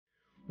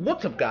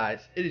What's up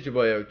guys, it is your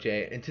boy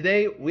OJ, and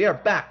today we are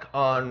back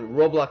on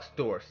Roblox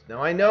Doors.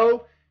 Now I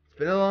know, it's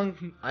been a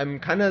long,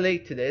 I'm kinda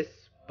late to this,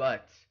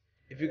 but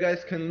if you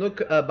guys can look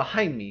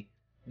behind me,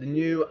 the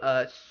new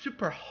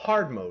super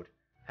hard mode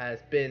has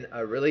been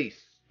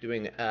released,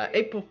 doing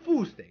April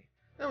Fool's Day.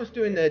 That was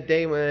doing the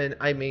day when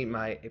I made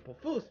my April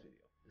Fool's video,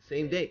 the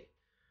same day.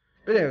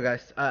 But anyway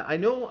guys, I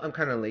know I'm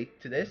kinda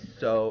late to this,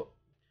 so,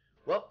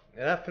 well,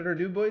 without further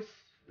ado boys,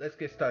 let's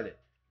get started.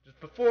 Just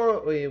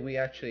before we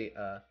actually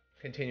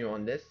continue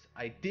on this,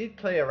 I did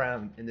play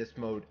around in this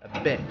mode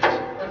a bit,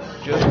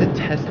 just to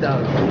test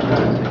out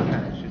the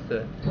mechanics, just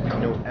to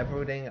know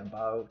everything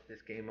about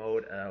this game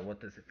mode,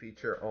 what does it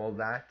feature, all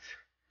that.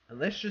 And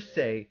let's just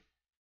say,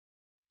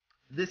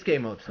 this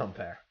game mode's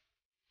unfair.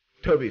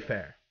 To be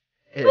fair,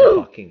 it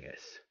fucking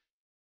is.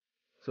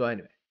 So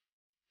anyway,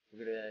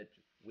 we're gonna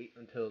just wait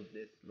until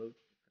this loads.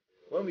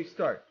 When we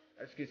start,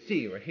 as you can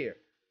see, right here,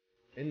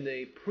 in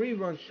the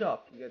pre-run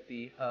shop, we got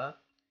the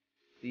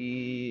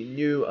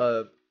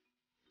new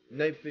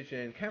night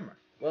vision camera.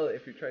 Well,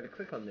 if you try to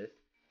click on this,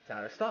 it's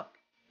out of stock.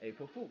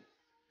 April Fools.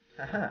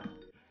 Haha.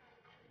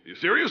 You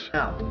serious?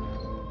 Now,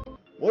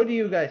 what do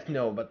you guys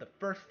know about the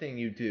first thing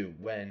you do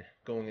when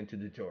going into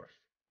the doors?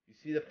 You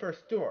see the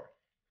first door.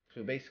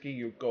 So basically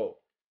you go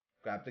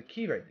grab the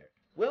key right there.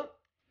 Well,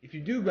 if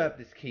you do grab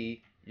this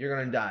key, you're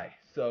gonna die.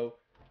 So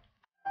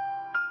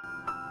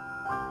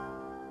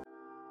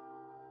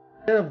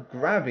instead of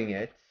grabbing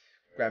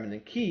the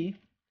key,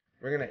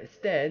 we're gonna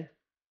instead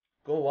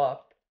go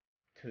up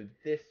to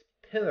this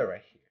pillar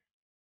right here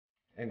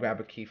and grab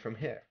a key from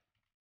here.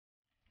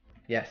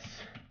 Yes.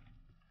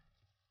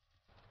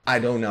 I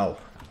don't know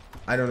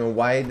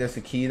why there's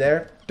a key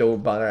there.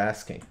 Don't bother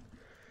asking.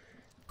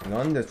 Hang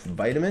on, there's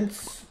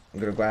vitamins. I'm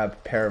gonna grab a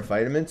pair of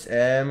vitamins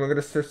and we're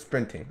gonna start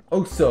sprinting.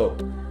 Oh, so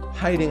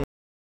hiding.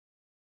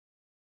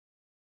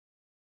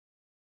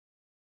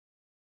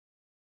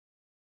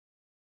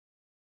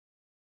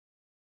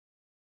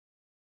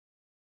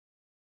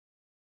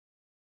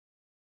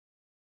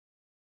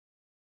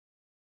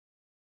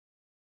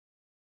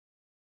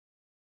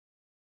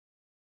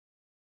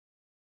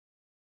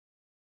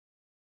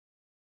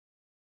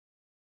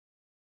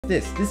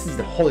 This is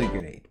the holy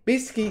grenade.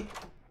 Basically,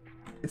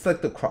 it's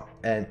like the crop.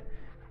 And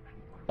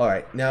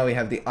alright, now we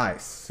have the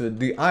ice. So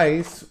the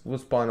ice will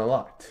spawn a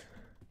lot.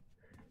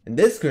 And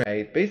this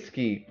grenade,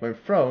 basically, when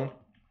thrown,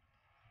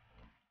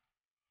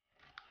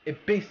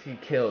 it basically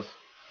kills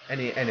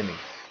any enemies.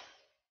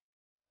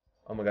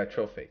 Oh my god,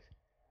 trophies.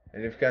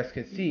 And if you guys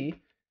can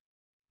see,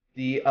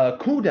 the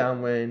cooldown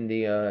when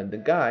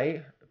the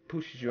guy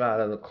pushes you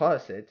out of the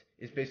closet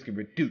is basically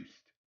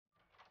reduced.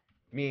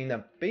 Meaning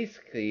that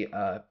basically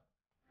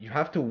you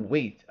have to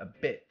wait a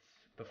bit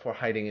before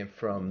hiding in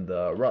from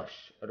the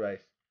rush, otherwise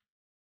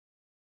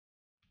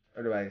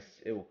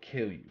it will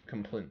kill you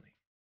completely.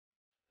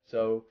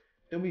 So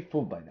don't be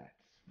fooled by that.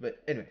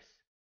 But anyways,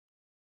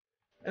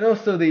 and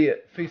also the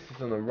faces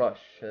on the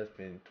rush has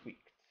been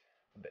tweaked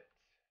a bit.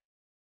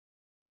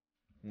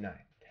 9,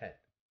 10.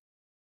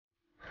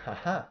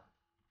 Haha.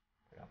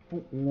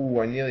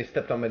 Ooh, I nearly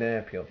stepped on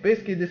banana peel.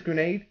 Basically, this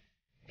grenade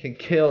can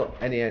kill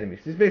any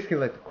enemies. It's basically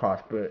like the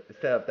cross, but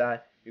instead of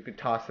that, you could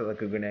toss it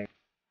like a grenade.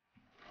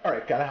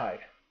 Alright, gotta hide.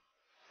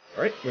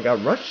 Alright, we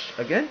got rush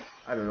again.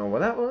 I don't know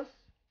what that was.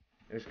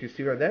 As you can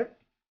see right there,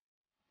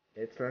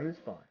 it's running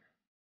spawn.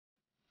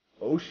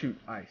 Oh shoot,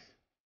 ice.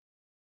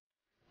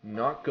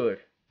 Not good.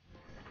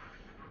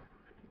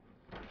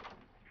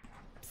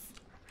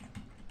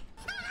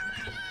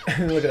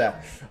 Look at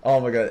that.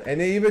 Oh my god.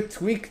 And they even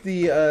tweaked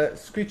the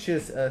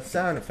Screech's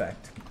sound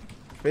effect.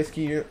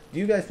 Basically,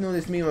 you guys know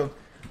this meme of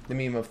the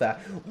meme of that.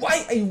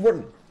 Why are you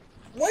running?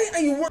 Why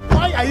are you running?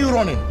 Why are you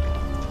running?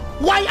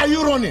 Why are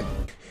you running?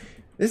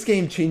 This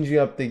game changes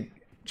up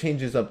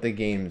the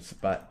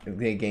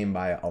game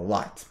by a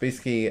lot.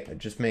 Basically,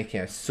 just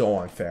making it so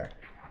unfair.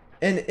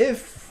 And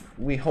if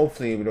we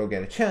hopefully don't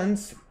get a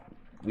chance,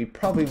 we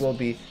probably will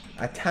be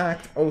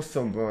attacked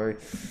also by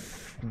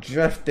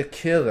Jeff the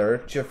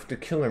Killer. Jeff the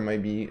Killer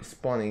might be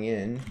spawning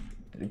in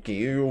the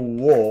game.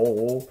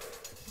 Whoa!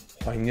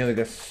 I nearly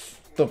got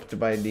stopped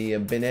by the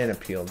banana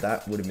peel.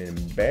 That would have been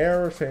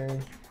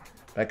embarrassing.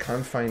 But I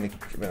can't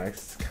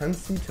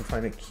seem to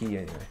find a key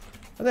anyway.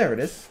 Oh, there it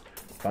is.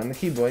 Found the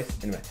key, boys.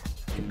 Anyway,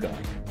 keep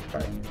going.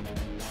 Alright.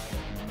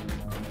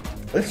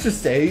 Let's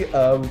just say,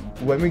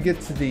 when we get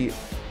to the,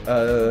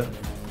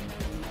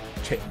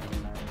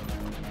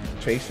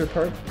 tracer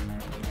part,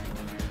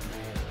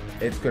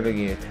 it's gonna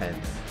get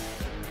intense.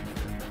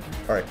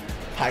 Alright,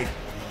 hide.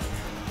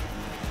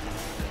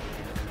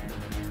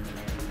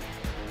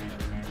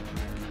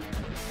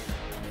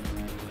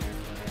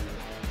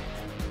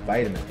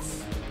 Vitamins.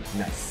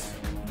 Nice.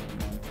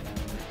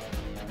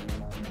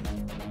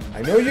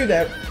 I know you're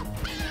there.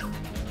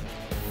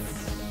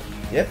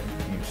 Yep,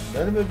 you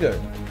son of a gun.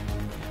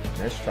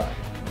 Nice try.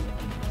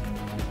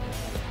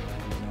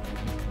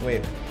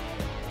 Wait.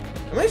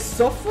 Am I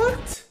soft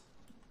locked?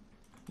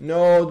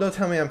 No, don't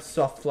tell me I'm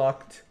soft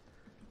locked.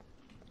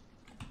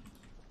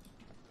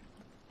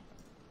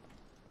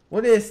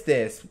 What is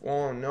this?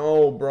 Oh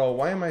no, bro.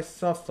 Why am I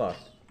soft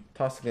locked?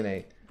 Toss a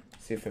grenade.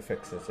 See if it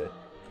fixes it.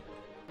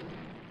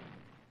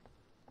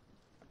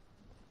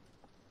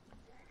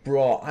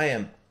 Bro, I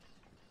am...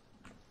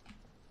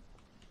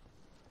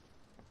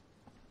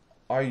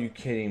 Are you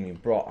kidding me,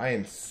 bro? I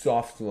am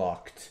soft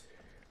locked.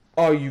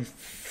 Are you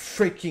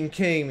freaking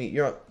kidding me?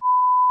 You're...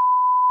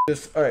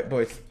 Just... Alright,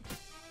 boys.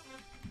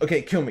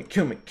 Okay, kill me,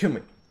 kill me, kill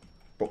me.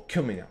 Bro,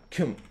 kill me now.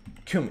 Kill me,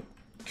 kill me,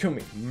 kill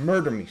me.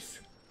 Murder me,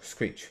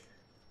 Screech.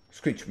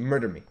 Screech,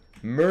 murder me.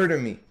 Murder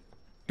me.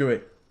 Do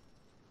it.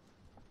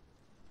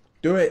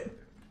 Do it.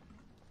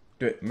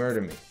 Do it.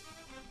 Murder me.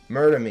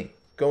 Murder me.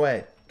 Go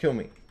ahead. Kill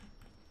me.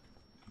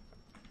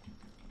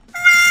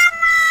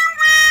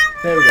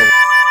 There we go.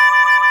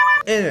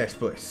 Anyways,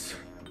 boys,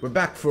 we're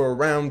back for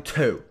round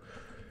 2.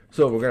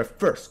 So we're gonna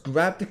first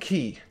grab the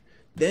key,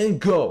 then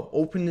go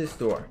open this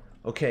door.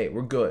 Okay,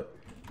 we're good.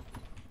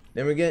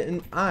 Then we're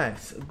getting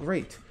eyes.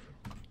 Great.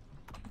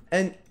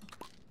 And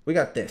we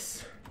got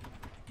this.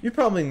 You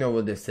probably know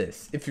what this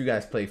is if you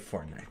guys play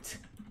Fortnite.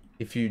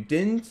 If you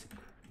didn't,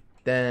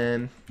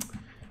 then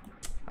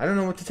I don't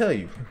know what to tell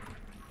you.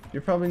 You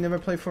probably never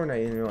played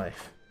Fortnite in your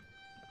life.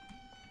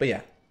 But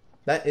yeah,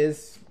 that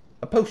is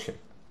a potion.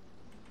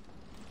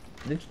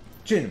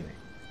 Legitimately,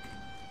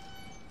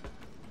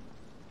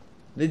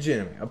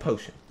 a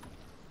potion.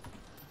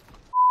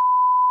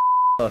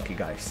 Lucky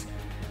guys,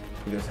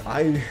 because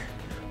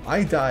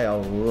I die a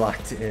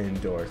lot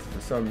indoors.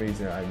 For some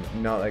reason,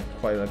 I'm not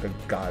quite like a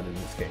god in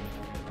this game,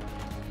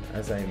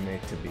 as I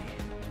made to be.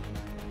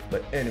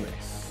 But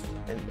anyways,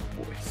 and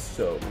boys,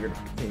 so we're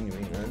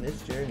continuing on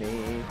this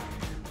journey.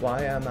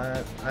 Why am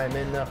I'm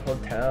in the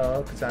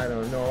hotel, cause I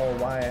don't know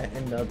why I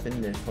end up in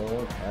this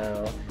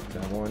hotel, cause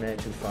I wanted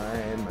to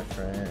find my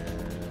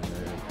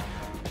friend.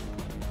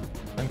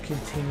 I'm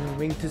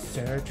continuing to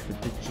search for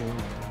the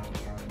journey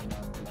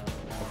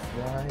of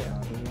why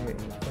I'm here in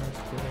the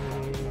first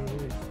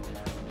place.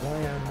 Why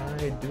am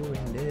I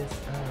doing this?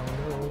 I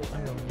don't know.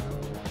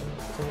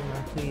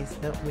 Someone please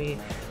help me.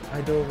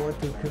 I don't want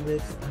to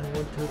commit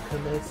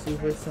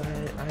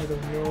suicide. I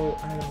don't know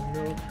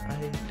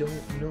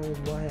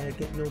why I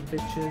get no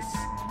bitches.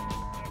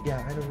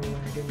 Yeah, I don't know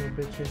why I get no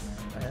bitches.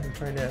 I'm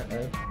trying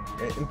to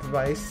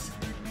improvise,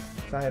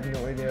 so I have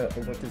no idea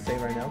what to say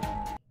right now.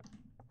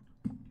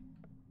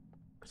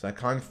 So I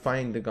can't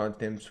find the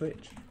goddamn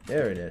switch.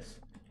 There it is.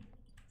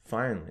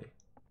 Finally.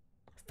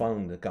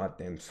 Found the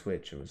goddamn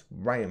switch. It was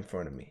right in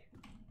front of me.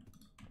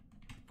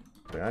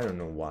 But I don't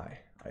know why.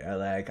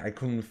 I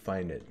couldn't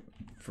find it.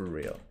 For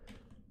real.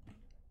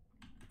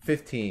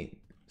 15.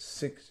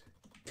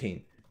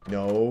 16.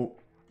 No.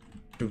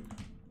 Dude.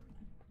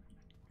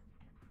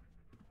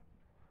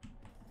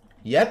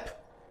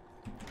 Yep.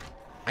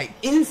 I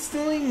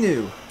instantly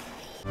knew.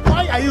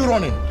 Why are you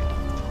running?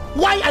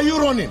 Why are you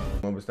running?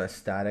 What was that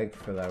static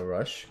for that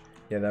rush?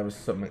 Yeah, that was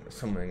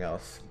something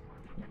else.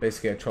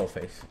 Basically a troll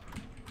face.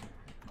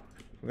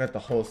 We got the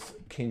whole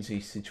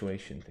Kinsey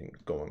situation thing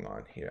going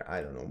on here.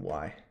 I don't know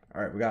why.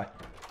 Alright, we got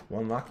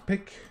one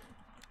lockpick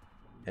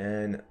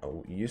and a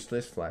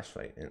useless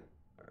flashlight and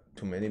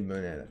too many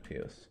banana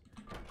peels.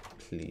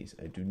 Please,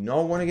 I do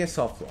not want to get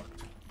soft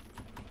locked.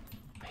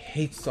 I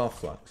hate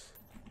soft locks.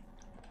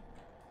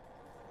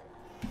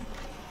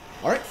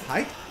 Alright,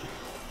 hi.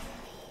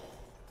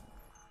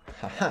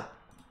 Haha.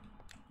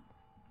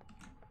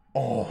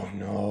 Oh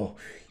no,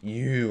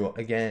 you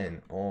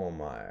again. Oh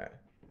my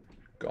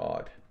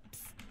god.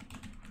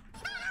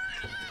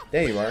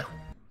 There you are.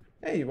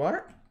 There you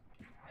are.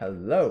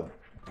 Hello,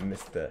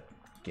 Mr.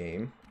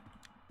 Game.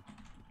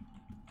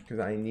 Because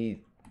I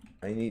need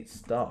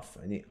stuff.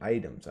 I need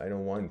items. I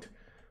don't want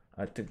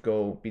to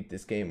go beat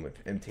this game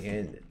with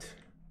empty-handed.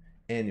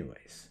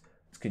 Anyways,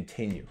 let's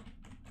continue.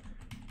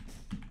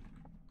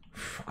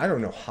 I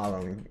don't know how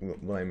long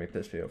will I make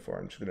this video for.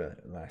 I'm just gonna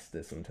last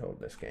this until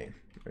this game,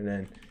 and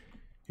then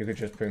you could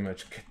just pretty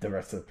much get the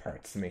rest of the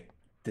parts to make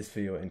this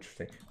video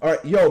interesting.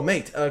 Alright, yo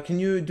mate, can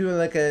you do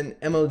like an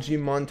MLG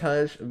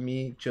montage of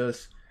me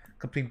just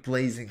complete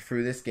blazing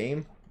through this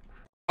game?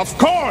 Of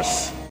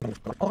course!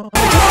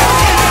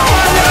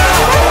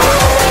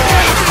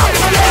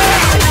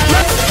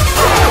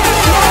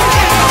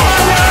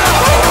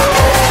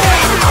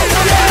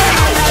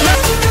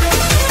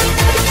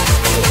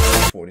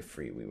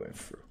 We went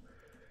through.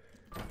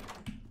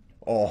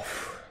 Oh,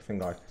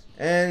 thank God.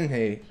 And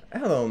hey,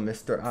 hello,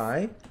 Mr.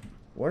 I.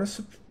 What a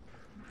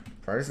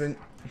surprise! I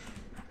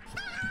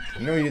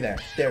know you there.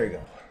 There we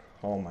go.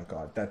 Oh my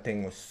God, that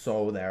thing was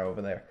so there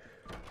over there.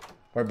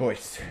 Alright,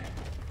 boys.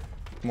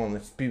 Come on,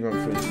 let's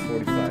speedrun for this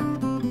 45.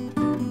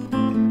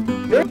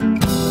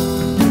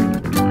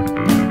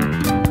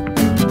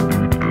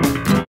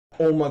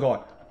 Oh my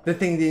God, the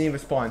thing didn't even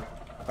spawn.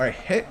 Alright,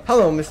 hey,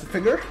 hello, Mr.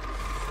 Figure.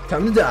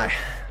 Time to die.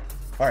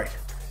 Alright,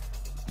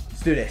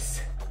 let's do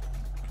this.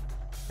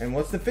 And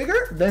what's the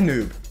figure? The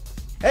noob.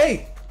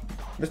 Hey,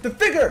 Mr.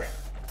 Figure!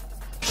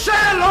 Say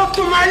hello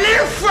to my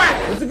little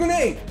friend! What's a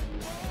grenade?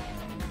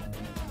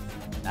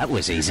 That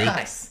was easy.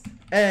 Nice.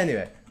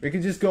 Anyway, we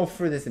can just go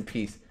through this in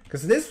peace.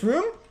 Because this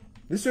room,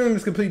 This room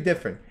is completely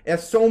different. It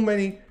has so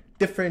many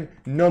different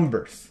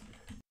numbers.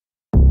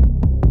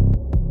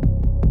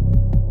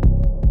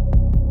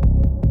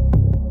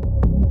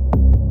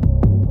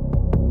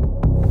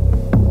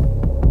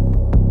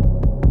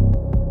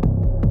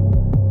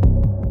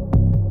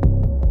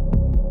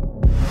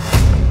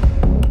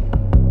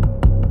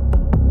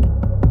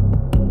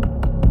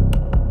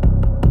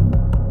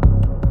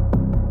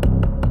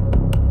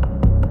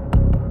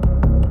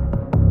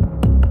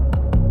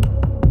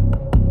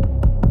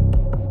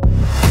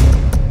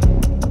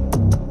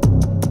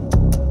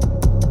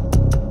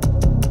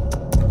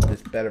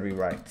 Better be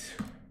right.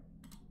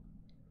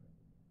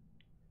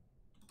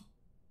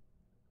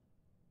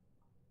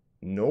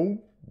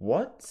 No?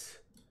 What?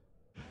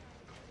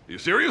 Are you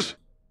serious?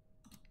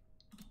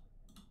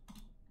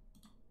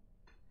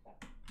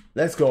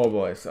 Let's go,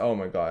 boys. Oh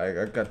my god,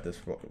 I got this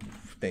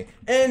thing.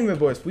 Anyway,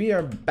 boys, we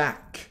are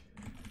back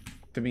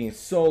to being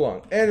so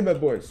long. Anyway,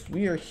 boys,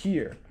 we are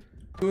here.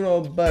 Good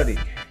old buddy.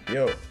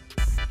 Yo.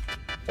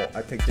 Oh,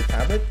 I take the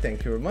tablet.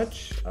 Thank you very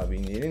much. I'll be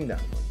needing that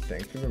one.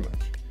 Thank you very much.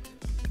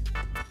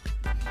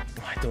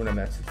 I don't have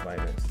access to my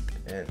mess.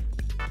 And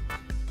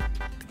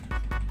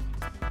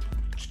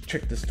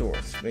check the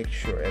stores. Make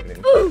sure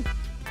everything.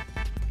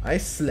 I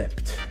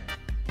slipped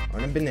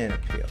on a banana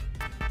peel.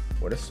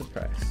 What a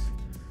surprise.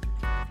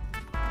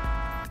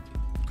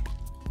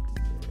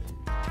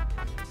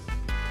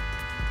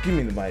 Give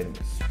me the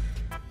vitamins.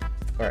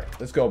 Alright,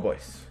 let's go,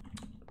 boys.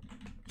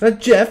 Is that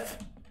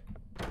Jeff?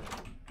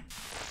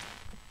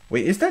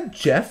 Wait, is that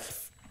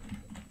Jeff?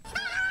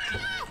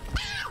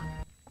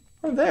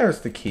 Oh, there's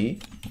the key.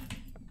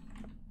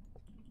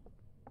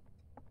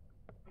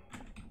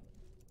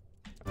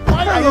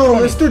 Hello,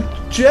 Mr.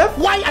 Jeff.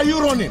 Why are you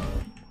running?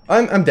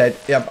 I'm dead.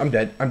 Yep, I'm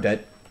dead. I'm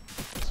dead.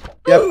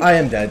 Yep, I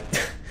am dead.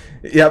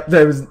 Yep,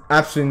 there was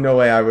absolutely no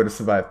way I would have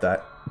survived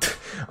that.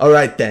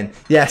 Alright then.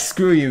 Yeah,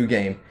 screw you,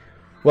 game.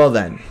 Well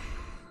then.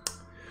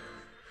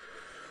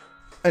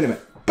 Anyway.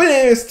 But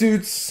anyways,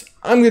 dudes,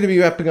 I'm going to be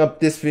wrapping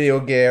up this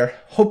video here.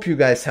 Hope you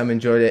guys have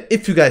enjoyed it.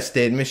 If you guys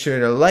did, make sure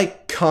to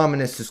like,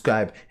 comment, and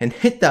subscribe. And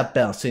hit that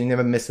bell so you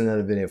never miss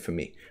another video from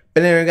me.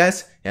 But anyway,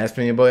 guys, yeah, it's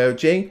been your boy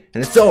OJ.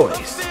 And as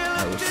always,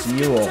 I will see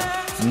you all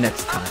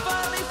next time.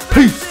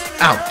 Peace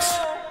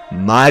out,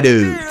 my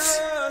dudes.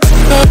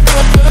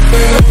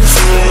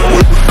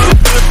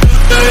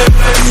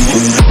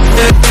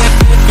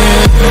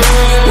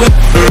 Yeah.